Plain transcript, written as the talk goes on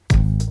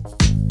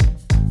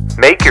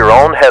Make your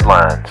own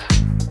headlines.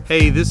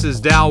 Hey, this is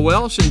Dal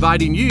Welsh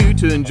inviting you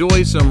to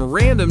enjoy some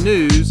random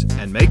news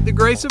and make the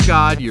grace of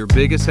God your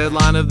biggest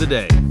headline of the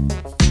day.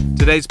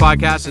 Today's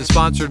podcast is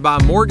sponsored by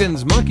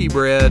Morgan's Monkey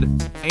Bread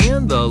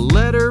and the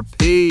letter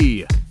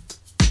P.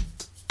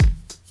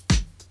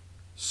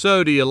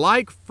 So, do you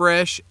like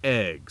fresh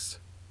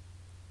eggs?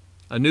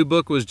 A new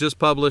book was just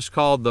published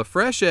called The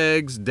Fresh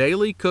Eggs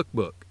Daily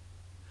Cookbook.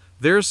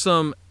 There's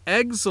some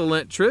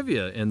excellent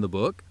trivia in the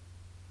book.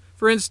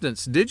 For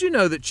instance, did you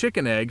know that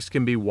chicken eggs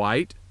can be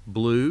white,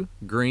 blue,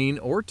 green,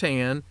 or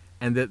tan,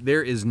 and that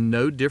there is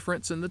no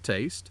difference in the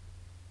taste?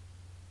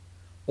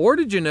 Or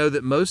did you know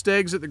that most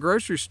eggs at the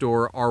grocery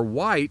store are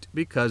white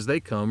because they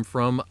come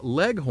from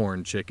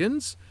Leghorn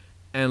chickens,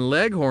 and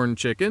Leghorn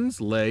chickens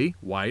lay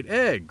white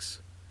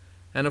eggs?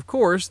 And of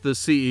course, the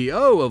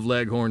CEO of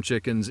Leghorn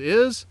Chickens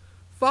is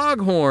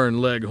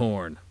Foghorn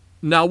Leghorn.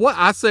 Now what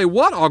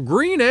are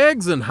green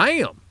eggs and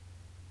ham?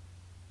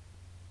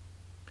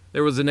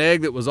 There was an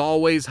egg that was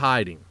always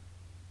hiding.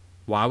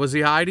 Why was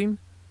he hiding?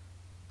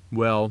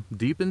 Well,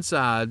 deep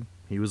inside,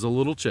 he was a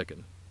little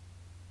chicken.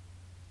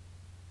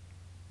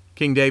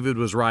 King David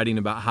was writing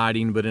about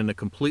hiding, but in a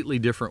completely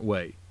different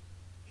way.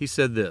 He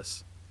said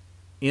this,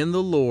 "In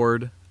the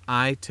Lord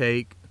I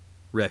take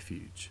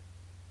refuge."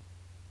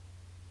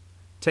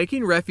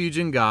 Taking refuge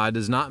in God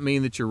does not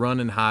mean that you run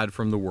and hide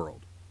from the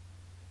world.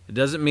 It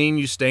doesn't mean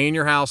you stay in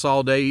your house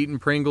all day eating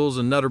Pringles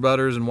and Nutter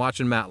Butters and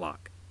watching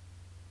Matlock.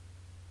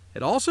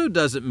 It also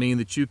doesn't mean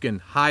that you can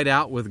hide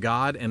out with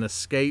God and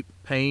escape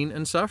pain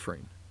and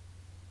suffering.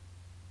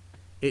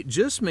 It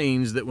just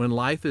means that when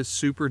life is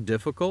super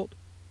difficult,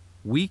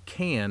 we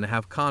can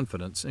have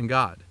confidence in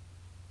God.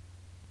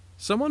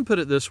 Someone put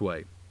it this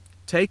way,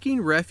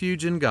 taking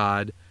refuge in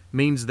God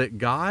means that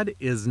God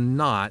is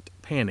not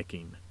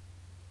panicking.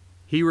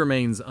 He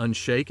remains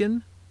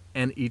unshaken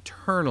and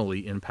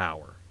eternally in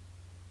power,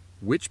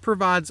 which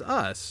provides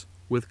us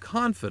with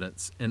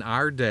confidence in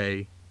our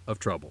day of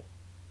trouble.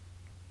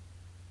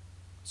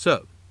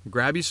 So,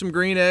 grab you some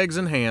green eggs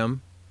and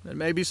ham, and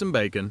maybe some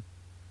bacon,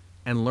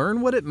 and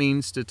learn what it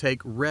means to take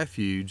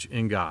refuge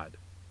in God.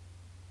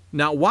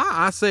 Now,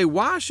 why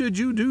should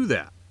you do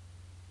that?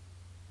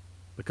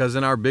 Because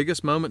in our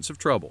biggest moments of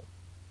trouble,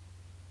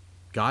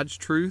 God's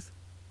truth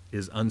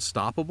is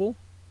unstoppable,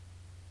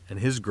 and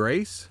His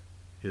grace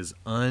is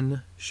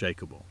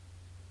unshakable.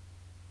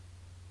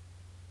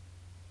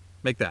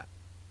 Make that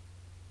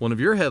one of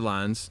your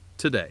headlines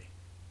today.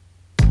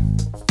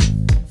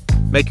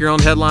 Make Your Own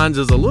Headlines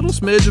is a little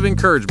smidge of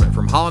encouragement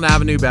from Holland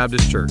Avenue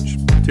Baptist Church.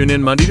 Tune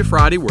in Monday to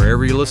Friday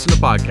wherever you listen to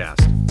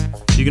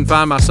podcasts. You can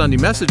find my Sunday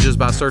messages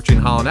by searching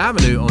Holland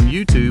Avenue on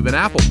YouTube and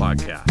Apple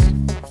Podcasts.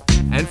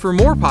 And for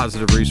more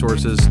positive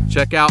resources,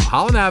 check out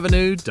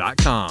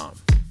hollandavenue.com.